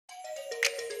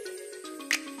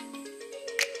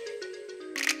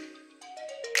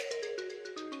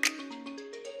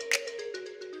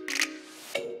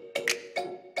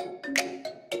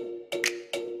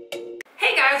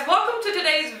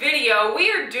video,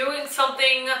 we are doing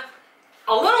something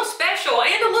a little special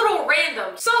and a little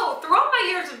random. So throughout my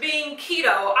years of being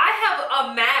keto, I have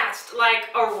amassed like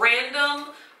a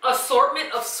random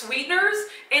assortment of sweeteners,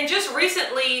 and just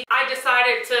recently I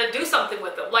decided to do something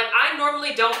with them. Like, I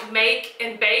normally don't make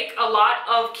and bake a lot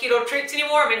of keto treats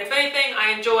anymore. I mean, if anything,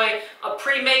 I enjoy a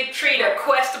pre-made treat, a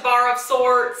Quest bar of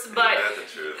sorts, but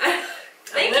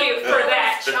thank you for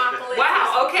that. Chocolate.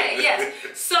 Wow, okay, yes.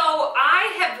 So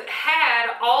I have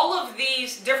had all of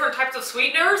these different types of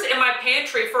sweeteners in my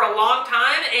pantry for a long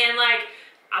time, and like,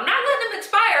 I'm not letting them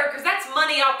expire because that's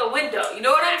money out the window. You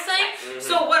know what I'm saying? Mm-hmm.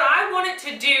 So what I wanted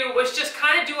to do was just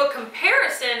kind of do a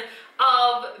comparison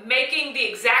of making the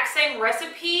exact same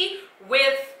recipe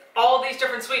with all these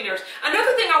different sweeteners.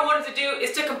 Another thing I wanted to do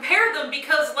is to compare them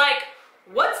because, like,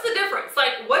 what's the difference?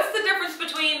 Like, what's the difference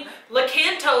between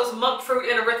Lakanto's monk fruit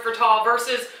and erythritol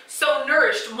versus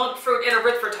SoNourished monk fruit and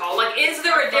erythritol? Like, is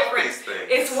there a difference?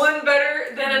 Is one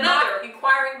better than another?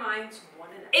 Inquiring minds.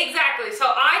 Exactly. So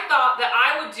I thought that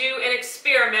I would do an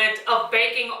experiment of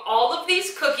baking all of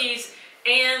these cookies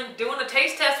and doing a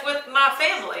taste test with my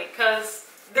family,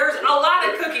 because there's a lot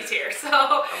of cookies here. So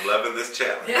I'm loving this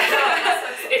challenge.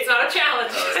 It's not a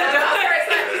challenge.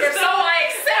 So I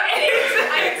accept it.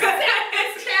 I accept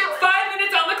this challenge. 5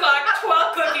 minutes on the clock,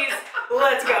 12 cookies.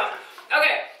 Let's go.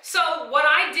 Okay, so what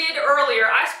I did earlier,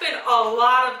 I spent a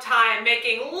lot of time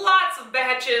making lots of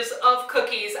batches of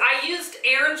cookies. I used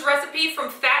Erin's recipe from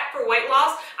Fat for Weight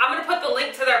Loss. I'm going to put the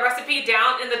link to that recipe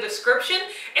down in the description.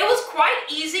 It was quite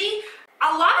easy.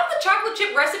 A lot of the chocolate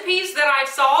chip recipes that I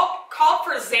saw called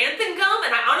for xanthan gum,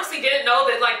 and I honestly didn't know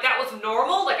that like that was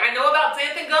normal. Like, I know about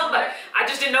xanthan gum, but I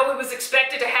just didn't know we was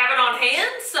expected to have it on hand.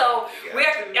 So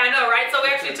I know, right? So we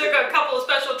actually took a couple of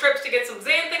special trips to get some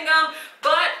xanthan gum,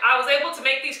 but I was able to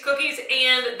make these cookies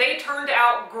and they turned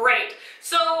out great.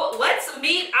 So let's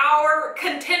meet our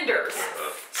contenders.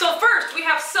 So first we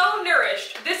have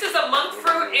SoNourished. This is a monk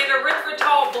fruit and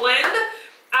erythritol blend.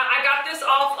 I got this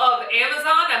off of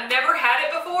Amazon. I've never had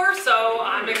it before, so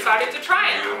I'm excited to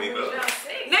try it.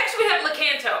 Next we have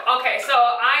Lakanto. Okay, so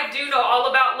I do know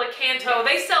all about Lakanto.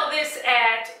 They sell this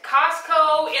at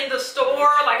Costco, in the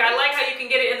store. Like, I like how you can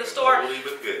get it in the store.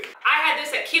 I had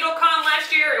this at KetoCon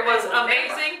last year. It was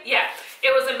amazing. Yeah,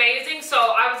 it was amazing. So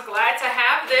I was glad to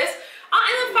have this.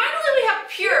 And then finally we have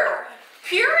Pyure.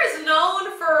 Pyure is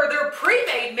known for their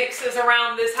pre-made mixes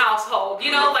around this household.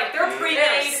 You know, like their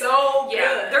pre-made, so good.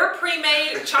 Yeah, their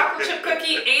pre-made chocolate chip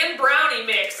cookie and brownie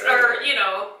mix are, you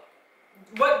know,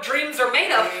 what dreams are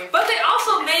made of. But they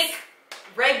also make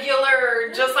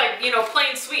regular, just like, you know,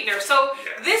 plain sweetener. So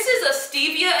this is a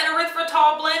stevia and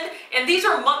erythritol blend, and these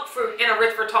are monk fruit and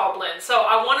erythritol blends. So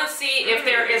I want to see if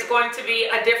there is going to be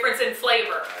a difference in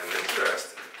flavor. I'm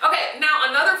interested. Okay, now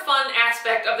another fun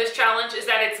aspect of this challenge is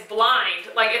that it's blind.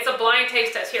 Like, it's a blind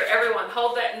taste test. Here, everyone,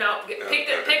 hold that. No, pick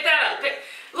that up.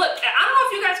 Look, I don't know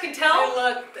if you guys can tell. They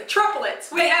look the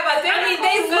triplets. We have a. I mean,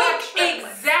 they look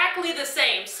exactly the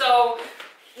same. So,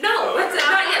 no,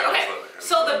 not yet. Okay.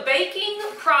 So the baking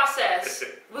process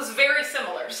was very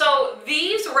similar. So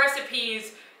these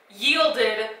recipes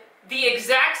yielded the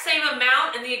exact same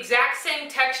amount and the exact same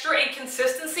texture and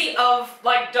consistency of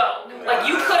like dough. Like,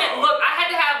 you couldn't look. I had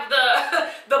to have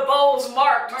the bowls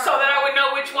marked so that I would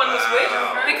know which one was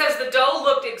which, because the dough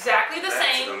looked exactly the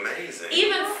same. Amazing.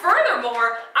 Even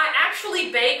furthermore, I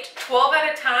actually baked 12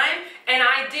 at a time, and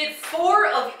I did 4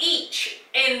 of each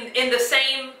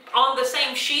on the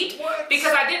same sheet,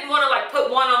 because I didn't want to like put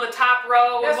one on the top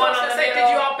row and one on the middle. Did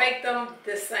you all bake them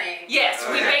the same? Yes,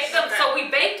 we baked them. So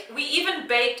we even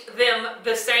baked them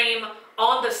the same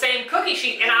on the same cookie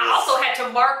sheet, and I also had to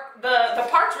mark the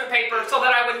parchment paper so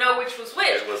that I would know which was which.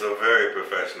 It was a very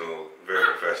professional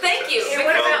Thank you. And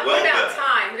what about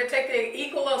time? Did it take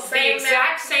the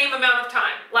exact same amount of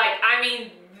time? Like, I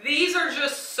mean, these are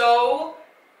just so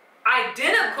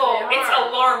identical. It's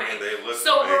alarming. And they look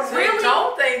so we're really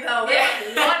don't they though?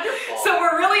 They're wonderful. So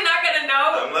we're really not gonna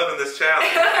know. I'm loving this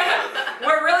challenge.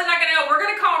 We're really not gonna know. We're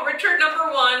gonna call Richard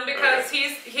number 1 because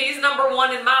he's number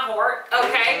 1 in my heart.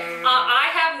 Okay. I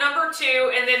have number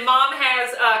 2, and then Mom has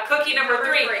cookie number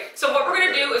 3. So what we're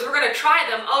gonna do is we're gonna try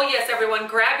them. Oh yes, everyone,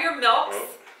 grab your milks.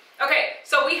 Okay,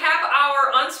 so we have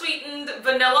our unsweetened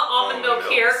vanilla almond milk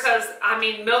here, because, I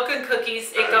mean, milk and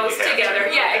cookies, it goes together.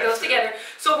 Yeah, it goes together.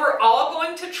 So we're all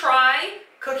going to try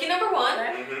cookie number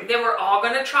 1, then we're all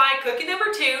going to try cookie number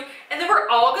 2, and then we're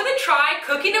all going to try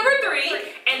cookie number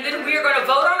 3, and then we are going to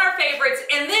vote on our favorites,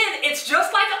 and then it's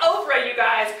just like Oprah, you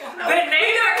guys.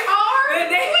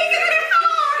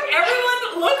 Everyone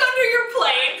look under your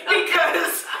plate,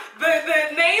 because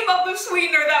the name of the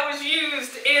sweetener that was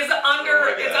used is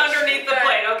underneath the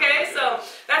plate, okay? So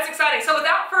that's exciting.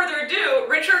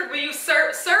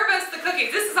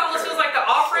 cookies. This almost feels like the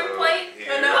offering plate.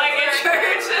 Yeah. Like at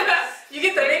church. You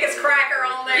get the biggest cracker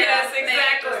on there. Yes,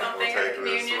 exactly. Or something We'll at take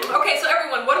communion. this Okay, so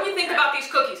everyone, what do we think about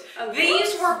these cookies? Of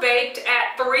These course. were baked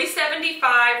at 375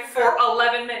 for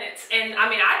 11 minutes. And I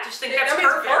mean, I just think that's I mean,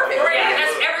 it's perfect. perfect, right? Yeah, Yeah,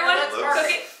 that's look, everyone. that looks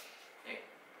Cookie.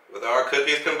 With our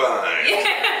cookies combined. Yeah.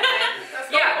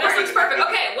 That's Yeah, this perfect. looks perfect.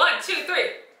 Okay, 1, 2, 3.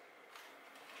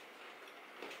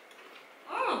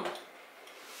 Mmm.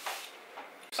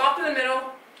 Soft in the middle,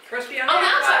 crispy on the On the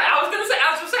outside, outside. I was gonna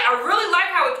say, I really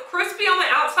like how it's crispy on the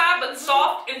outside, but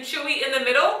soft and chewy in the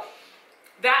middle.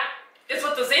 That is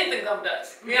what the xanthan gum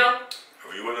does, you know?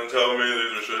 If you wouldn't have told me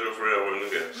these were sugar free, I wouldn't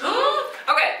have guessed.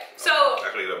 Okay, so I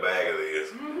could eat a bag of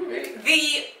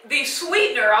these. the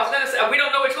sweetener, I was gonna say, we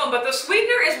don't know which one, but the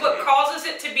sweetener is what causes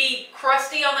it to be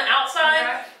crusty on the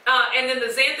outside, and then the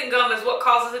xanthan gum is what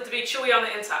causes it to be chewy on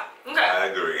the inside. Okay. I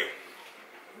agree.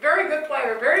 Very good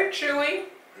flavor, very chewy.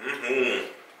 Mm-hmm.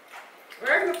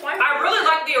 Very good flavor. I really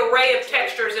like the array of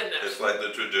textures in this. It's like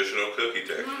the traditional cookie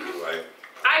texture. Like,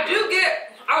 I do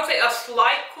get, I would say, a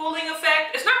slight cooling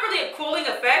effect. It's not really a cooling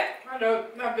effect. I know,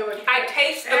 not good. I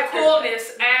taste the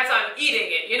coolness as I'm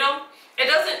eating it, you know? It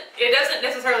doesn't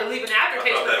necessarily leave an I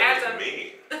aftertaste, thought but as that I'm... was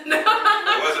me. No.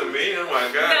 It wasn't me? Oh my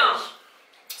gosh. No.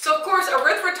 So of course,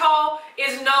 erythritol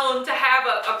is known to have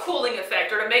a cooling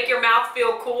effect, or to make your mouth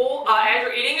feel cool as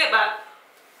you're eating it, but...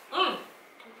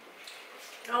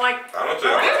 I like. I don't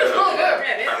think This is really good.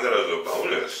 Yeah, it I is. got it as a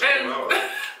bonus. And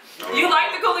No. you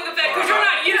like the cooling effect because you're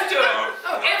not used to it.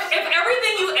 Oh, If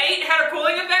everything you ate had a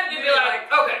cooling effect, you'd be like,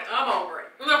 okay. I'm over it.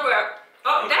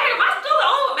 Oh, dang, am I still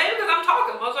on? Maybe because I'm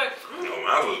talking. I was like, No,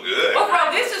 mine was good. oh, bro,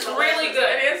 this is really good.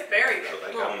 It is very I good.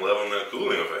 think I'm loving that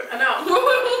cooling effect. I know.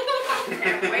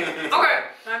 Can't wait. Okay,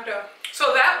 Time to.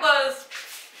 so that was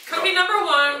cookie number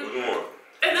 1. Which one?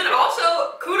 And then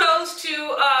also, kudos to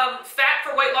Fat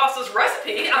for Weight Loss's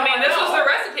recipe. I mean, this was the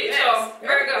recipe, Yes, so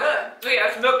very very good. good. So yeah,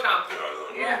 it's milk time.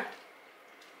 Yeah.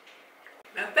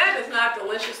 Now that is not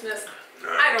deliciousness. No,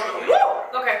 I don't know.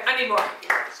 no. Okay, I need more.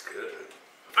 It's good.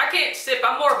 I can't sip,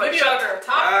 I'm more of a Maybe chugger.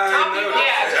 Top I you know. off.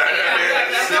 Yeah, just-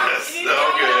 yeah, Yes, that's so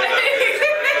good.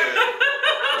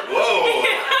 Whoa.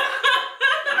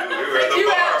 We were at the You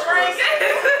bar out, for drink. a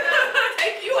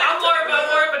Take you I'm out.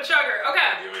 more of a chugger. Okay.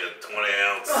 Give me a 20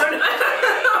 ounce.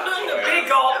 The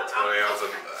big gulp. 20 ounce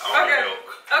of almond Okay. milk.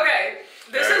 Okay.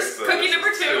 This Okay, is so cookie this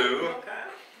number is 2. Okay.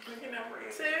 Cookie number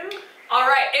 2. All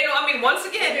right, and I mean, once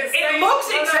again, It is it same. looks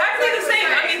No, no, exactly the exactly same.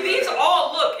 the I same. mean, these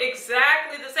all look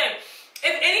exactly the same.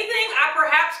 If anything, I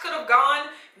perhaps could have gone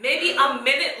maybe a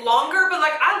minute longer, but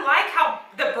like, I like how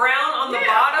the brown on the I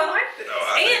bottom. like this. No,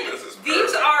 I think And this is these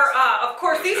perfect. are, of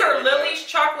course, This these are is perfect. Lily's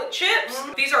chocolate chips.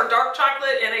 These are dark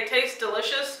chocolate, and they taste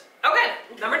delicious. Okay,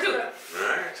 number 2.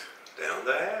 Alright, down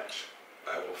the hatch.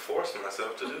 I will force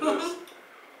myself to do this.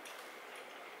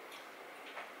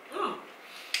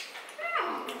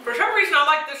 For some reason, I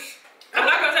like this. I'm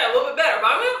not gonna say a little bit better,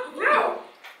 but I mean, No.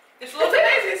 it's a It's little bit.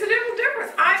 amazing. It's a different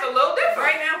difference. It's a little different.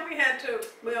 Right now, we had to.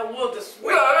 Well, we'll just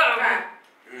wait. Well, Right.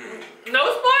 No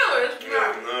spoilers.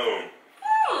 Yeah, no.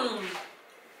 Hmm.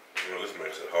 Well, this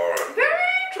makes it hard. Very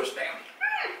interesting.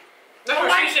 That's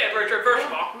what she said, Richard. First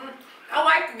of all. I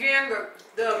like again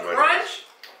the crunch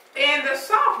and the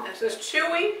softness. It's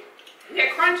chewy yet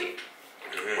crunchy.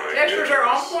 Oh my Textures are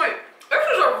on goodness. point. This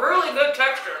is a really good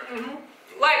texture.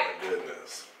 Like, Oh my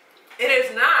goodness. it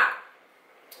is not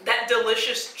that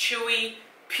delicious, chewy,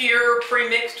 pure,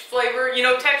 pre-mixed flavor, you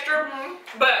know, texture.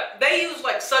 But they use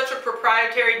like such a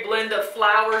proprietary blend of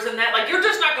flours and that. Like, you're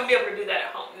just not gonna be able to do that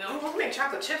at home, you know? How many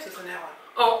chocolate chips is in that one?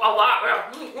 Oh, a lot.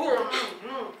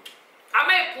 Yeah. I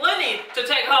made plenty to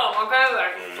take home. Okay.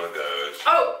 Like, Oh my gosh.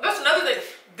 oh, that's another thing.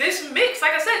 This mix,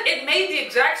 like I said, it made the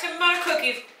exact same amount of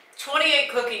cookies. 28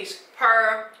 cookies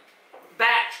per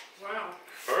batch. Wow.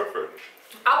 Perfect.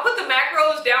 I'll put the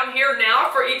macros down here now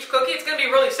for each cookie. It's going to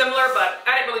be really similar, but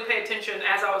I didn't really pay attention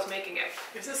as I was making it.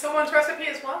 Is this someone's recipe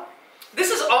as well? This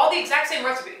is all the exact same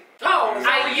recipe. Oh, so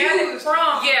I we get it used,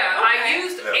 from. yeah, I Okay.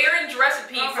 used Yeah. Aaron's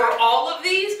recipe Okay. for all of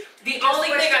these. The Just only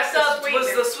thing switched I up the subbed was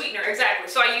sweetener. the sweetener, exactly.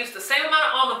 So I used the same amount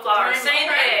of almond flour, same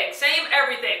Okay. egg, same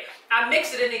everything. I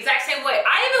mixed it in the exact same way.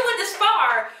 I even went as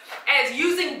far as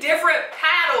using different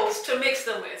paddles to mix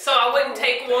them with. So I wouldn't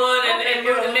take one and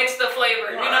move and mix the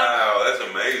flavor, you know? Wow, that's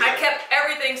amazing. I kept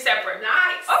everything separate.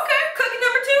 Nice. Okay, cookie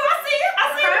number 2. I see it. I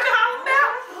see what you're talking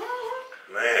about.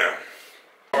 Man.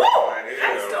 Woo! Right here.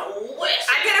 That's delicious.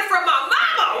 I get it from my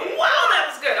mama. Wow, that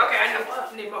was good. Okay,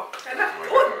 I need more.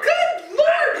 Oh, good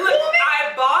Lord. Look,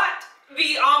 I bought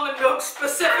the almond milk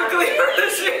specifically for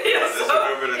this video, Just so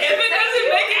remember to if it doesn't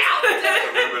make it out,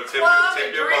 Remember, tip Well,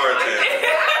 your drink like bartender. that.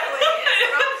 Exactly.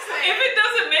 That's what I'm saying. if it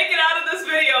doesn't make it out of this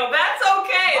video, that's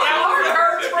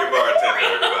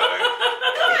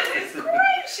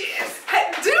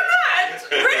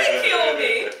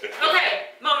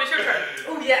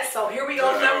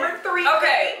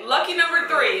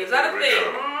Is that a thing?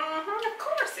 Of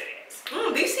course it is.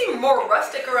 These seem more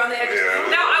rustic around the edges. Yeah,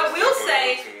 Now, I will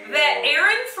say that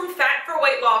Aaron from Fat for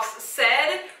Weight Loss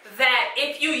said that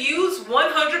if you use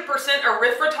 100%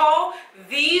 erythritol,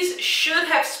 these should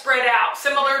have spread out,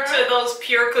 similar to those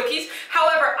Pyure cookies.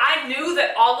 However, I knew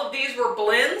that all of these were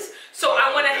blends, so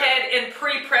I went ahead and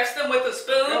pre-pressed them with a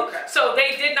spoon. So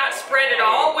they did not spread at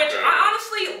all, which I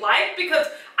honestly like, because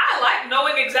I like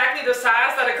knowing exactly the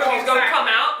size that a cookie's going to come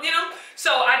out, you know?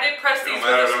 So I did press these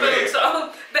with a spoon, so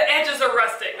the edges are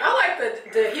rustic. I like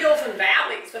the hills and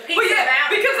valleys, the peaks and valleys.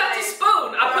 Because that's a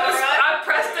spoon. I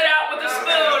pressed it out with a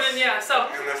spoon, and yeah, so,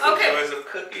 And that's the joys of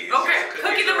cookies. Okay,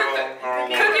 cookie number 3.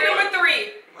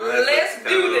 Let's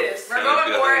do this. We're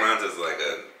going for it. Mine's is like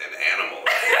an animal.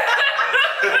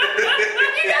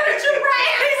 You got a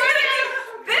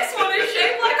giraffe. This one is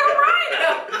shaped like a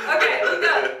rhino. Okay, let's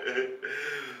go.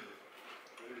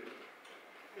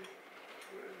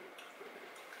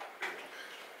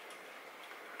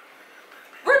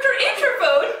 Richard, eat your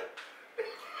food.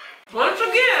 Once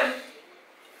again,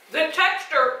 the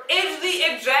texture is the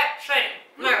exact same.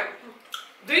 Now,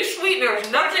 these sweeteners,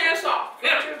 nothing is soft.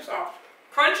 Yeah.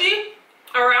 Crunchy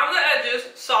around the edges,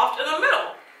 soft in the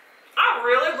middle. I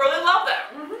really, really love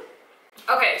that.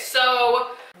 Okay,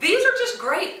 so these are just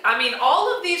great. I mean,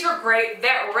 all of these are great.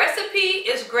 That recipe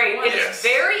is great. It is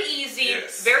very easy,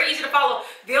 very easy to follow.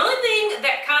 The only thing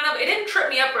that it didn't trip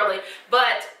me up really,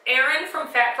 but Aaron from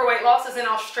Fat for Weight Loss is in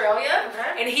Australia,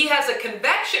 and he has a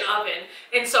convection oven.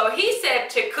 And so he said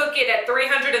to cook it at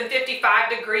 355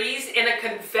 degrees in a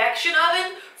convection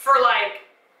oven for like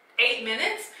 8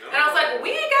 minutes. And I was like, well,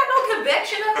 we ain't got no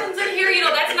convection ovens in here. You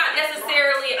know, that's not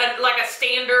necessarily like a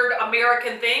standard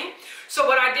American thing. So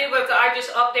what I did was I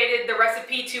just updated the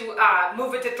recipe to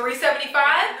move it to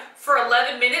 375 for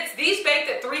 11 minutes. These baked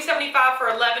at 375 for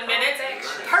 11 minutes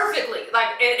perfectly.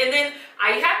 Like, and then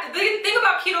I have to, the thing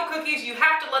about keto cookies, you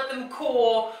have to let them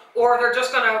cool or they're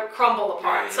just gonna crumble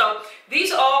apart. So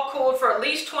these all cooled for at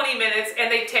least 20 minutes, and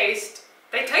they taste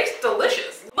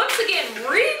delicious. Once again,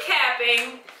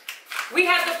 recapping, we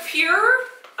had the Pyure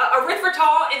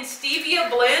erythritol and stevia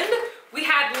blend. We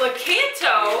had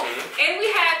Lakanto, and we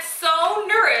had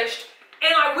SoNourished,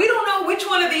 and we don't know which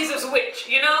one of these is which,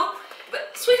 you know?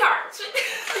 But, sweetheart,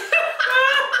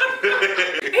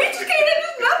 educated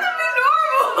is nothing but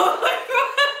normal.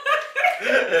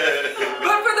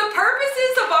 But for the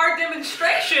purposes of our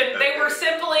demonstration, they were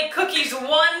simply cookies 1,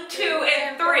 2,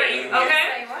 and 3,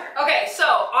 okay? Okay, so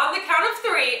on the count of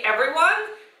 3, everyone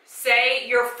say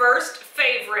your first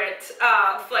favorite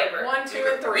flavor. 1, 2,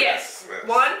 and 3. Yes.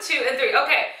 1, 2, and 3.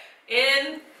 Okay.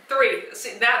 In 3.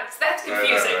 See, that's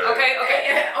confusing. Okay.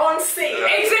 Okay. On C.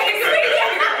 Exactly.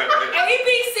 A, B,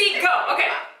 C, go.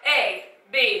 Okay. A,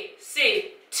 B,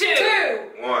 C, 2.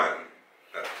 1.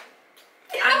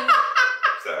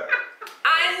 Sorry.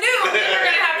 I knew we were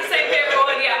gonna have the same favorite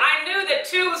one. Yeah, I knew that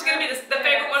 2 was gonna be the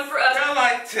favorite one for us. I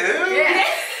like 2. Yes.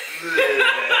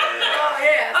 Oh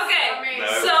yes. Okay. I mean,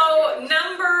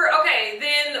 okay,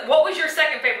 then what was your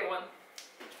second favorite one?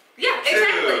 Yeah,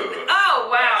 exactly. 2. Oh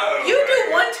wow. You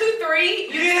do 1, 2, 3.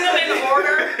 You do them in the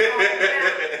order.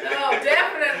 No,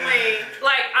 definitely.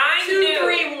 Like I 2, knew.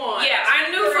 3, 1. Yeah, I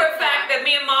knew for a fact that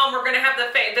me and Mom were gonna have the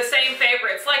same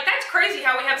favorites. Like that's crazy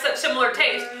how we have such similar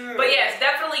taste. But yes,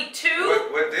 definitely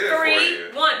 2, What did it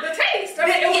 3, 1. The taste. I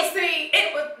mean,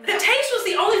 The taste was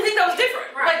the only thing that was different.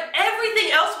 Right. Like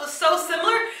everything else was so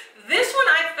similar. This one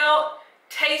I felt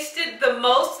tasted the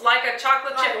most like a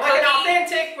chocolate chip like cookie. an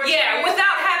authentic. Yeah,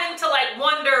 without having to like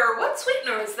wonder what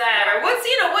sweetener is that or what's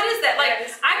what is that?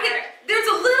 Like there's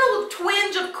a little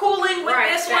twinge of cooling with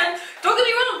this one. Don't get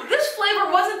me wrong, this flavor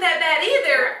wasn't that bad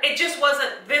either. It just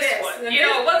wasn't this one. You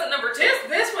know, it wasn't number 2.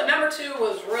 This one, number 2,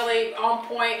 was really on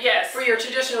point. Yes. For your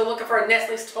traditional looking for a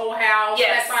Nestle's Toll House.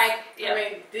 Yes. That's like, Yeah. I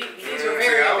mean, these are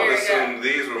very, I would very assume good.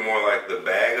 these were more like the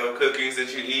bag of cookies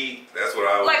that you eat. That's what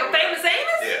I was. Like a Famous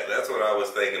Amos? Yeah, that's what I was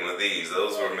thinking with these.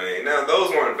 Those were made. Now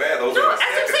those weren't bad. Those No, were that's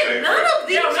what I'm saying. None of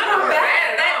these were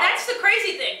bad. That's the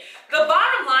crazy thing. The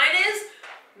bottom line is,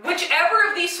 whichever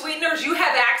of these sweeteners you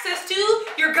have access to,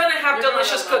 you're gonna have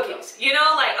delicious cookies. You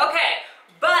know, like okay.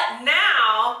 But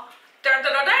now, we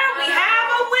have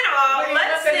a winner.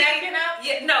 Let's see.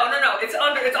 Yeah, no. It's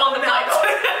on the plate.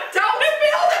 Don't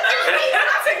spill the cookies.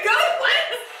 That's a good one.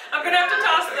 I'm gonna have to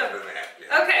toss them.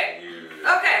 Okay.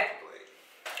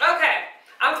 Okay.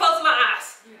 I'm closing my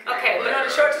eyes. Okay. We're going to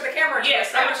show it to the camera.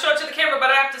 Yes, I'm gonna show it to the camera, but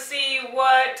I have to see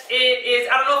what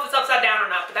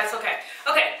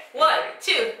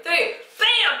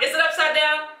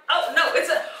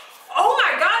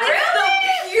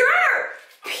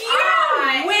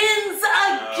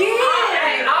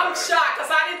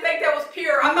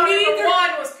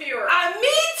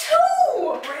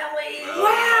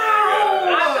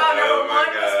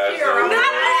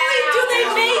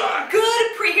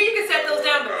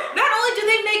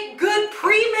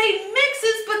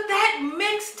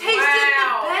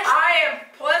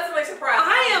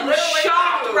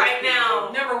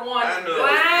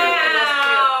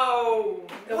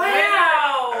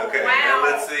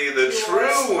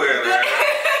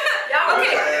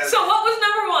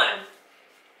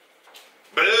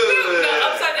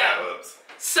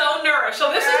SoNourished.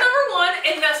 So this is number 1,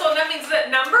 and so that means that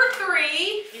number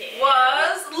 3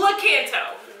 was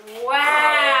Lakanto.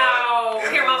 Wow.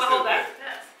 Here, Mama, hold that.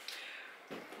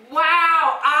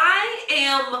 Wow, I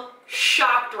am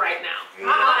shocked right now.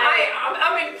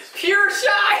 I'm in pure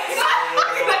shock.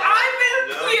 I'm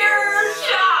in pure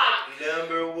shock.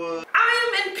 Number 1. I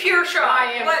am in pure shock.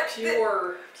 I am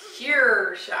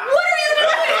pure shock. What are you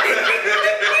doing?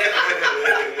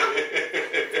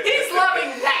 He's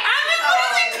loving that. I mean, what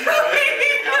is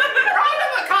he doing? Write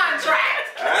him a contract.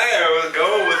 I was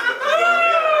going with the. Oh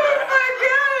my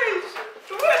gosh.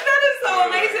 That is so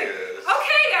amazing.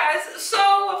 Okay, guys, so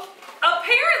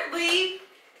apparently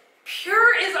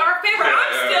Pure is our favorite.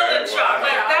 I'm still in shock.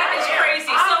 Like, that is crazy.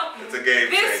 So It's a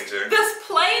game changer. this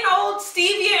plain old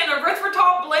stevia and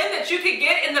erythritol blend that you could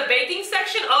get in the baking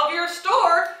section of your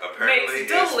store Apparently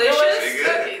makes delicious it's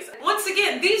cookies. Once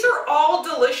again, these are all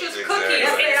delicious cookies.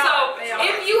 Exactly. And so They are.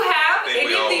 if you have I think any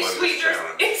we of all these won this sweeteners,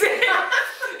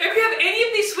 if you have any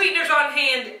of these sweeteners on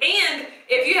hand, and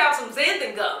if you have some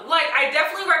xanthan gum, like, I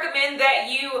definitely recommend that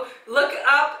you look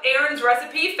up Erin's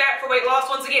recipe, Fat for Weight Loss.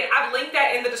 Once again, I've linked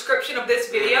that in the description of this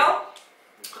video.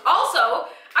 Also,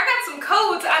 I got some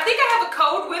codes. I think I have a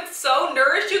code with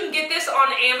SoNourished. You can get this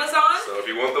on Amazon. So if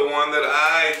you want the one that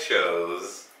I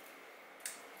chose,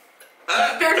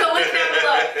 there's a link down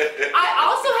below. I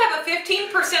also have a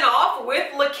 15% off with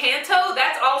Lakanto.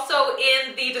 That's also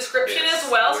in the description as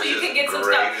well, so you can get some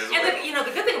stuff. And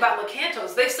the good thing about Lakanto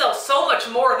is they sell so much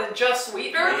more than just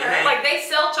sweetener. Like, they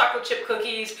sell chocolate chip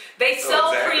cookies, they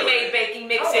sell pre-made baking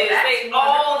mixes,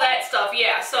 all that stuff.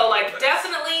 Yeah, so like,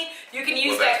 definitely you can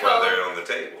use that code. They're on the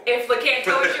table. If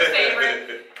Lakanto is your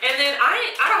favorite. And then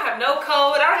I don't have no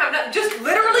code. I don't have nothing. Just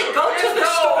literally go to the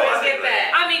store. Get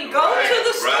that. I mean, go to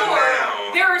the store.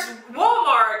 There's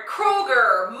Walmart,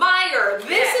 Kroger, Meijer.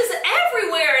 This is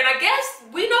everywhere, and I guess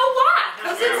we know why,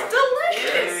 because it's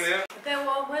delicious. Then,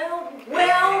 Well,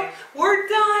 we're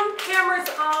done. Camera's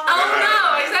on. Oh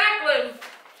no, exactly.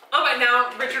 Oh my,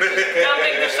 now Richard's now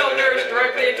taking the shoulders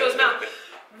directly into his mouth.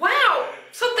 Wow.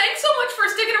 So thanks so much for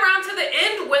sticking around to the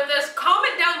end with us.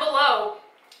 Comment down below.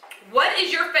 What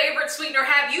is your favorite sweetener?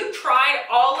 Have you tried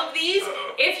all of these?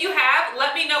 If you have,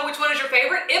 let me know which one is your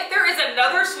favorite. If there is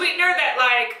another sweetener that,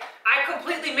 like, I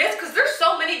completely missed, because there's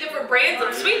so many different brands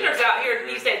of sweeteners out here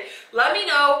these days, let me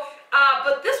know.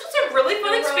 But this was a really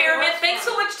fun experiment. Thanks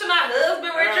so much to my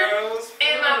husband, Richard,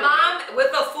 and my mom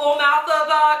with a full mouth of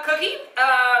cookie.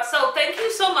 So thank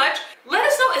you so much. Let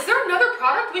us know, is there another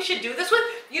product we should do this with?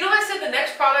 You know, I said the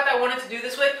next product I wanted to do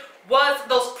this with was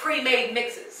those pre-made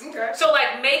mixes. Okay. So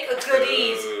like, make a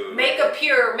Goodies, make a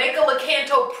Pure, make a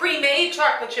Lakanto pre-made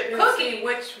chocolate chip cookie,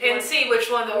 and see which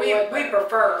one that we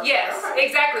prefer. Yes,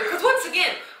 exactly. Because once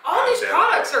again, all these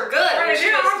products are good.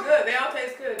 They're all good. They all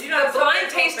taste good. You know, the blind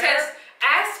taste test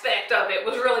aspect of it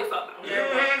was really fun.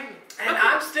 And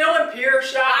I'm still in pure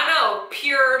shock. I know,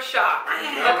 pure shock.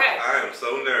 Okay. I am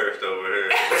so nourished over here.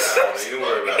 I don't even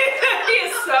worry about it. He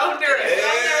is so nourished.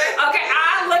 Okay,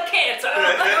 I Lakanto.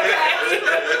 Okay.